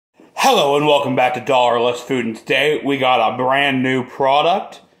Hello and welcome back to Dollarless Food, and today we got a brand new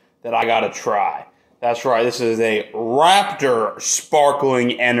product that I gotta try. That's right, this is a Raptor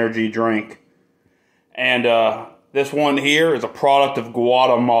Sparkling Energy Drink. And this one here is a product of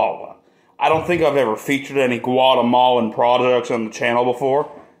Guatemala. I don't think I've ever featured any Guatemalan products on the channel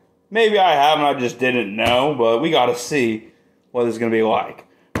before. Maybe I haven't, I just didn't know, but we gotta see what it's gonna be like.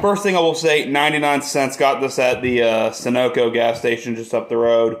 First thing I will say, 99 cents, got this at the Sunoco gas station just up the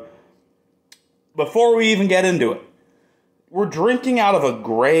road. Before we even get into it, we're drinking out of a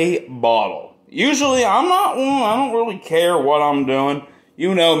gray bottle. Usually, I don't really care what I'm doing.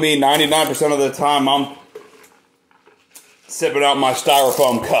 You know me, 99% of the time, I'm sipping out my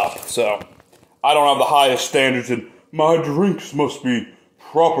styrofoam cup. So, I don't have the highest standards, and my drinks must be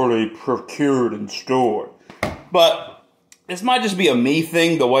properly procured and stored. But, this might just be a me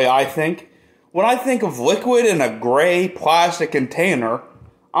thing, the way I think. When I think of liquid in a gray plastic container,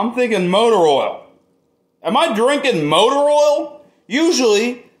 I'm thinking motor oil. Am I drinking motor oil?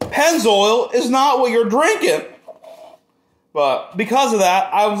 Usually, Pennzoil is not what you're drinking. But because of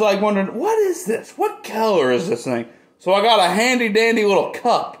that, I was like wondering, what is this? What color is this thing? So I got a handy dandy little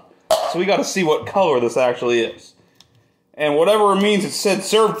cup. So we got to see what color this actually is. And whatever it means, it said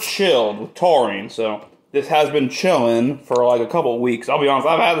served chilled with taurine. So this has been chilling for like a couple of weeks. I'll be honest,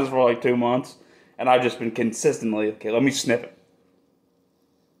 I've had this for like 2 months. And I've just been consistently, okay, let me sniff it.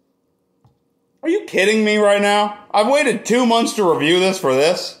 Are you kidding me right now? I've waited 2 months to review this for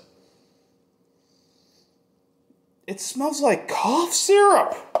this. It smells like cough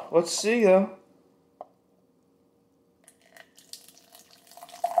syrup. Let's see though.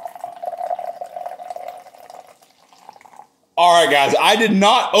 Alright guys, I did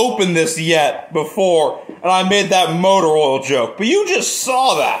not open this yet before, and I made that motor oil joke. But you just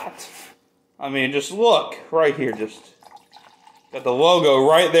saw that. I mean, just look right here, just got the logo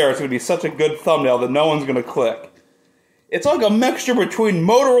right there. It's going to be such a good thumbnail that no one's going to click. It's like a mixture between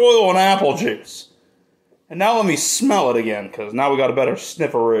motor oil and apple juice. And now let me smell it again, because now we got a better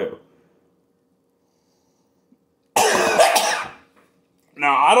snifferoo.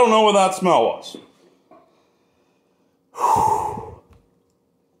 Now, I don't know what that smell was.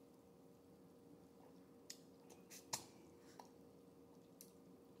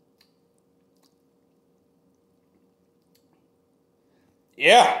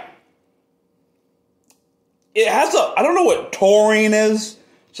 Yeah. It has a, I don't know what taurine is,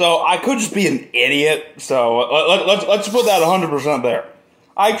 so I could just be an idiot. So let's put that 100% there.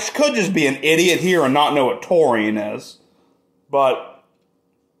 I could just be an idiot here and not know what taurine is. But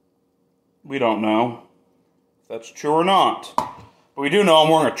we don't know if that's true or not. But we do know I'm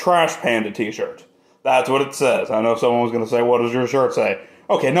wearing a Trash Panda t-shirt. That's what it says. I know someone was going to say, what does your shirt say?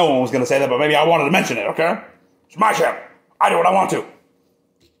 Okay, no one was going to say that, but maybe I wanted to mention it, okay? It's my channel. I do what I want to.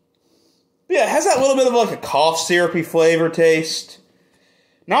 Yeah, it has that little bit of like a cough syrupy flavor taste.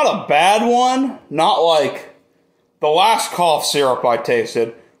 Not a bad one. Not like the last cough syrup I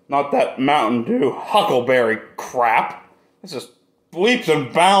tasted. Not that Mountain Dew Huckleberry crap. This is leaps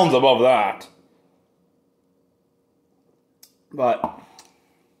and bounds above that. But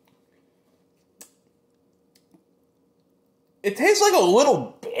it tastes like a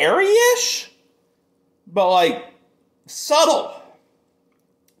little berry-ish, but like subtle.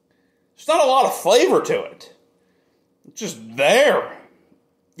 There's not a lot of flavor to it. It's just there.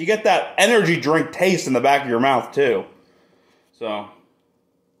 You get that energy drink taste in the back of your mouth, too. So,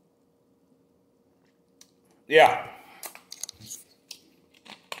 yeah.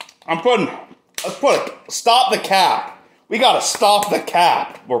 Stop the cap. We gotta stop the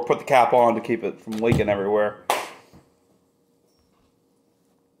cap. Or put the cap on to keep it from leaking everywhere.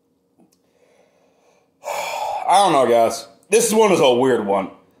 I don't know, guys. This one is a weird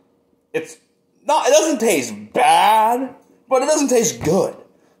one. It doesn't taste bad, but it doesn't taste good.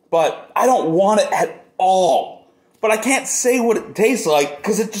 But I don't want it at all. But I can't say what it tastes like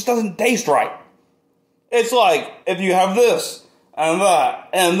because it just doesn't taste right. It's like if you have this and that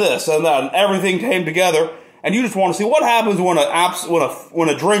and this and that and everything came together, and you just want to see what happens when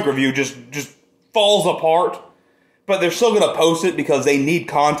a drink review just falls apart. But they're still gonna post it because they need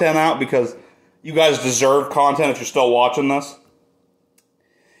content out, because you guys deserve content if you're still watching this.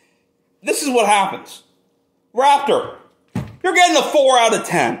 This is what happens. Raptor, you're getting a 4 out of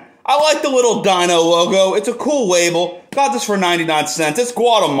 10. I like the little dino logo. It's a cool label. Got this for 99 cents. It's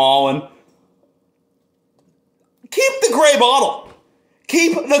Guatemalan. Keep the gray bottle.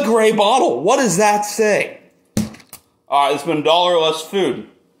 Keep the gray bottle. What does that say? Alright, it's been Dollarless Food.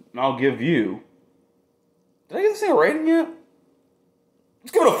 And I'll give you... Did I give this thing a rating yet?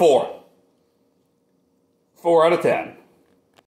 Let's give it a 4. 4 out of 10.